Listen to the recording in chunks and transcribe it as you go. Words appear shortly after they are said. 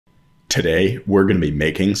Today, we're going to be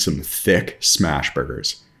making some thick smash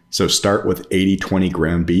burgers. So start with 80-20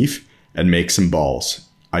 ground beef and make some balls.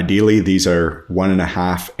 Ideally, these are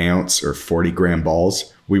 1.5 ounce or 40 gram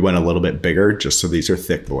balls. We went a little bit bigger just so these are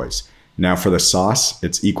thick boys. Now for the sauce,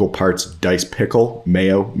 it's equal parts diced pickle,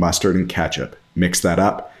 mayo, mustard, and ketchup. Mix that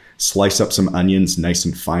up. Slice up some onions nice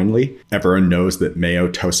and finely. Everyone knows that mayo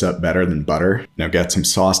toasts up better than butter. Now get some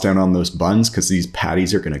sauce down on those buns because these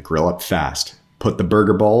patties are going to grill up fast. Put the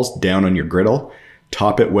burger balls down on your griddle,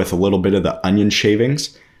 top it with a little bit of the onion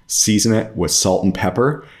shavings, season it with salt and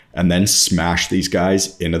pepper, and then smash these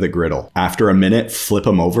guys into the griddle. After a minute, flip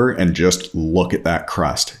them over and just look at that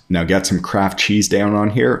crust. Now get some Kraft cheese down on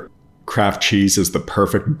here. Kraft cheese is the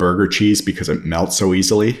perfect burger cheese because it melts so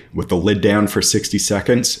easily. With the lid down for 60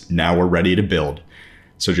 seconds, now we're ready to build.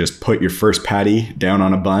 So just put your first patty down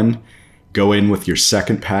on a bun, go in with your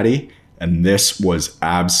second patty, and this was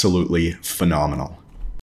absolutely phenomenal.